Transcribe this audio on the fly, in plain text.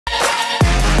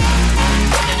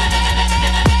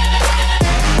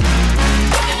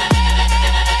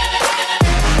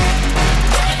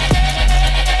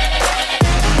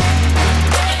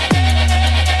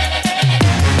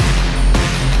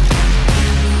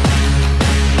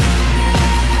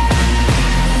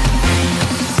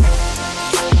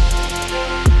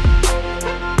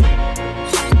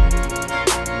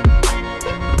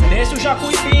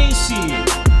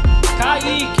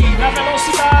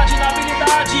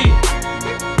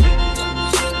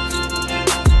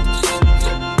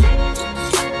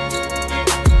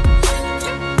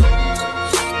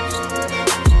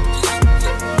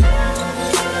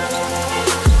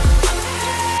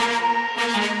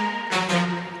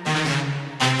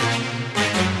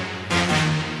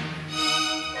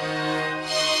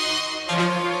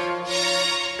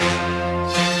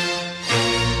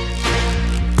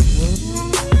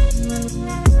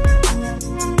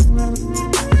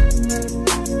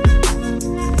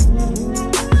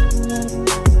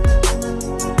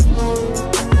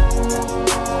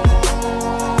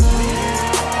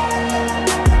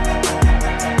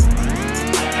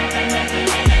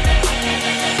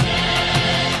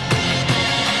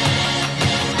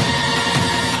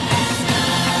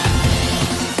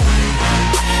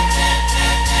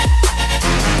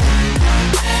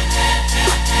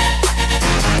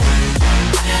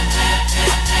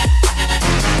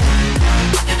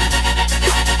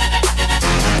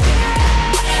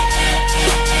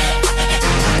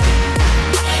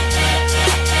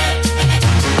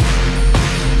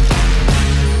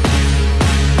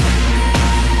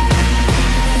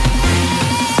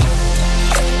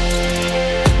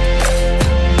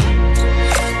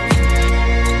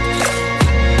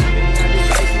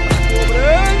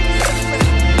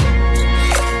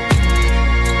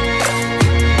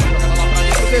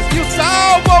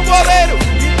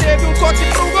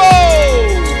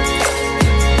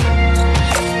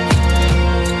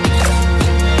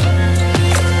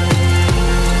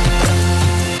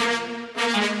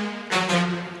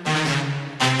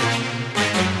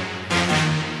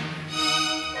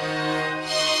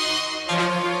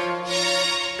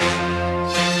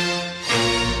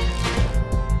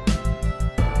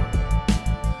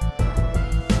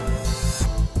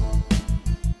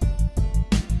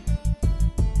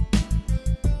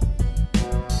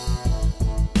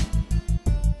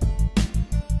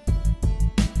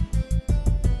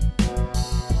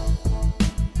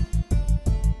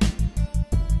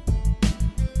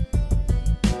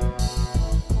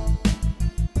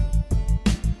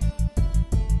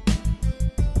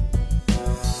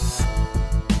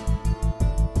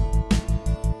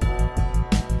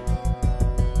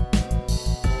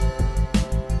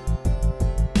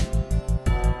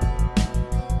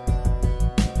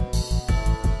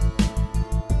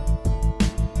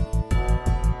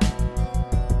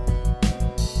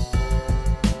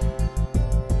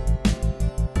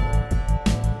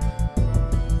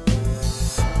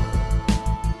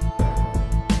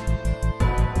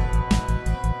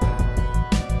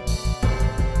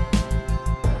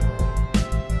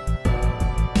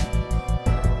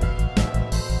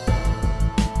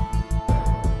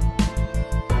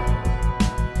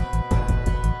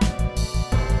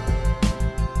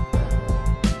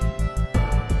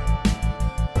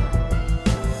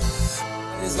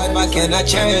This life I cannot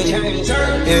change.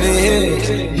 Hit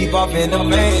it, deep off in the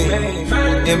main.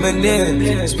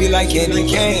 Eminem, speed like candy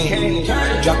cane.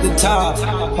 Drop the top,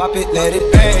 pop it, let it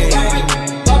bang.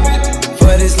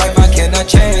 For this life I cannot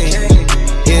change.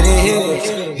 Hit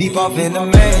it, deep off in the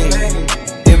main.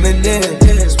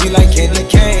 Eminem, speed like candy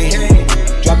cane.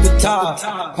 Drop the top,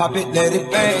 pop it, let it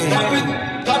bang.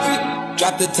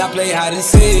 Drop the top, play hide and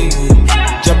seek.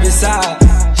 Jump inside,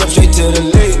 jump straight to the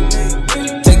lead.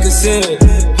 Take a sip,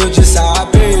 feel just how I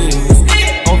be.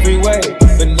 On freeway,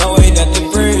 but no, ain't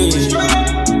nothing free.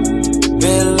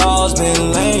 Been lost,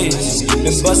 been lanes,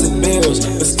 been busting bills,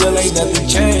 but still ain't nothing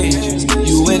changed.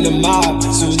 You in the mob,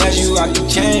 soon as you rock the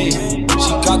chain.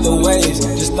 She caught the waves,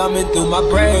 just thumbing through my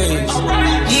brains.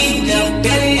 Heat up,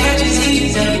 belly, I just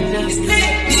heat up.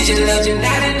 Need your love, you're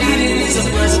not a need it, it's a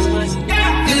must.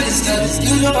 Do the stuff,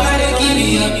 you know how to keep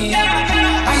me up.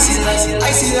 Icy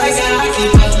like I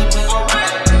keep up.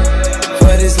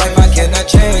 For this life I cannot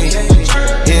change.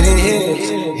 Hit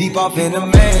it, deep off in the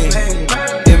main.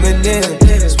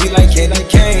 Eminem, sweet like candy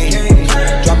cane.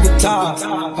 Drop the top,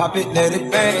 pop it, let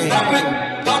it bang.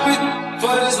 Pop it,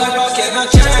 for this life I cannot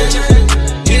change.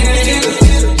 Hit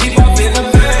it, deep off in the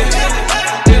main.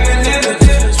 Eminem,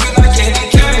 sweet like candy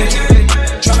cane.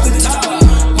 Drop the top,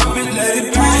 pop it, let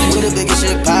it bang. We the biggest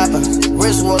shit poppin',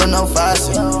 wrist water, no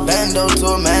faucet. Bando to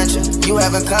a mansion, you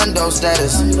having condo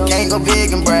status. Can't go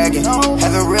big and bragging,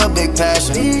 having real big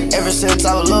passion. Ever since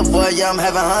I was a little boy, yeah, I'm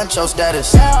having honcho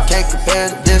status. Can't compare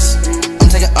to this, I'm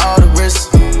taking all the risks.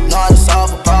 Know how to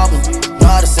solve a problem, know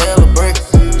how to sell a brick.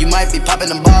 You might be popping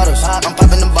them bottles, I'm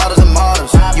popping them bottles and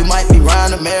models. You might be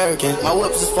round American, my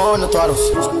whips is foreign the throttles.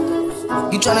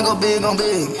 You tryna go big on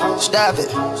big, stop it.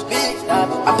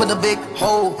 I put a big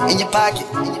hole in your pocket.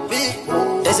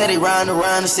 They say they ride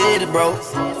around the city, bro.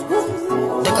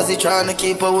 They cause they tryna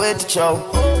keep up with the show.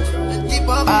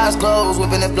 Eyes closed,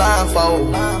 whipping it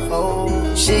blindfold.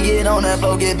 She get on that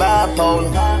boat, get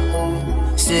bipolar.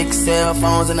 6 cell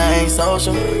phones and I ain't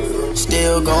social.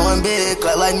 Still going big,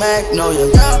 clap like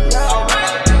Magnolia.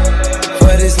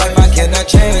 For this life I cannot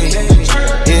change.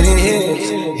 Hit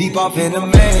it, deep off in the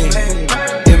main.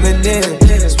 Eminem,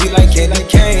 sweet like candy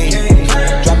cane.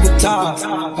 Drop the top,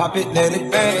 pop it, let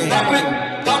it bang.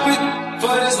 Pop it,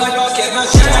 for this life I cannot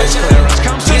change.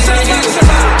 Hit it,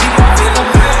 deep off in the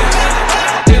main.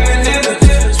 Eminem,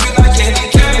 sweet like candy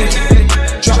cane.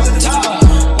 Drop the top,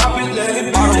 pop it, let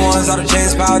it bang. All the ones, all the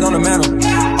chains piled on the mantle.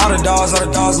 All the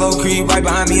dogs, low creep right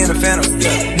behind me in the phantom.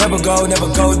 Yeah. Never go,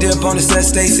 dip on the set,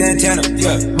 stay Santana.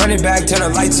 Yeah. Run it back, turn the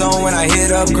lights on when I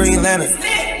hit up Green Lantern.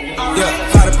 Yeah.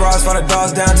 Fly the bras, fly the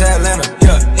dogs down to Atlanta.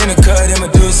 Yeah. In the cut, in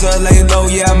Medusa, lay low,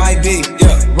 yeah, I might be.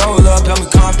 Yeah. Roll up, help me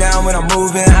calm down when I'm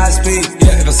moving high speed.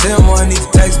 Yeah. If I send one, need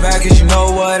to text back, cause you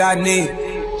know what I need.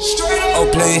 Oh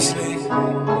please,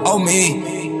 oh me,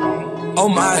 oh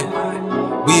my.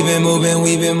 We've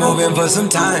been moving for some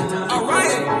time.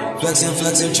 Flexing,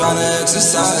 try to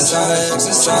exercise.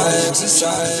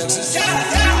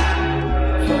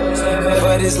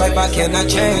 For this life I cannot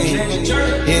change.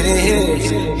 Hit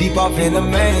it, deep off in the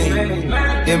main.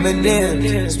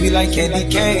 Eminem, sweet like candy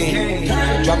cane.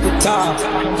 Drop the top,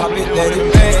 pop it, let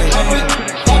it bang. Pop it,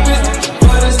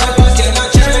 for this life I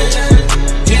cannot change.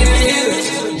 Hit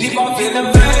it, deep off in the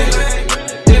main.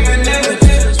 Eminem,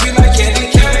 sweet like candy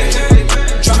cane.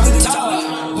 Drop the top,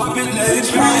 pop it, let it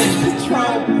bang.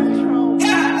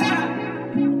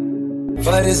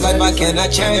 For this life I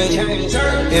cannot change.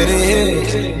 Hit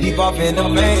it, deep off in the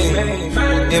main.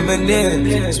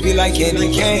 Eminem, speed like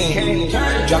candy cane.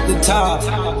 Drop the top,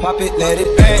 pop it, let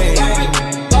it bang.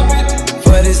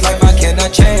 For this life I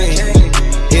cannot change.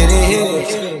 Hit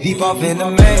it, deep off in the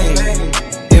main.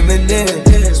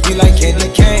 Eminem, speed like candy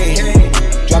cane.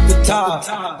 Drop the top,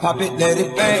 pop it, let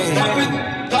it bang.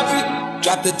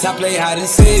 Drop the top, play hide and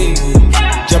seek.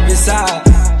 Jump inside,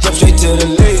 jump straight to the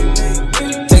lead.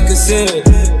 Take a sip,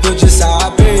 feel just how I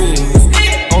be.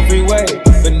 On freeway,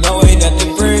 but no, ain't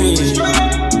nothing free.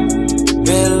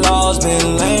 Been lost,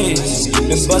 been lanes,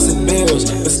 been busting bills,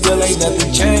 but still ain't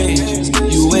nothing changed.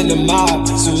 You in the mob,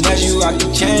 soon as you rock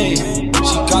the chain.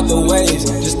 She caught the waves,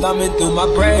 just thumbing through my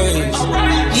brains.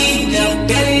 Heat up,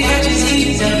 belly, I just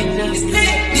heat up.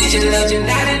 Need your love, you're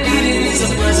not a need it, it's a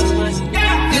must.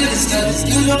 Do the stuff,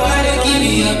 you know how to keep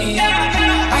me up.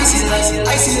 Icy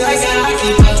like I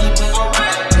keep up.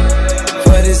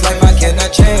 For this life I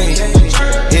cannot change.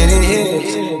 Hit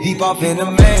it, deep off in the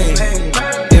main.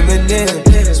 Eminem,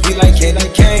 sweet like candy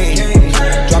cane.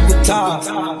 Drop the top,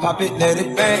 pop it, let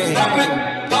it bang. Pop it,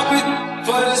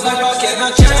 for this life I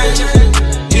cannot change.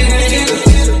 Hit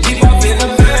it, deep off in the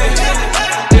main.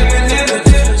 Eminem,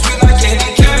 sweet like candy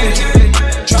cane.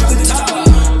 Drop the top,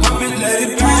 pop it, let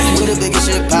it bang.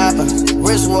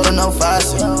 water, no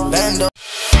faucet. Bando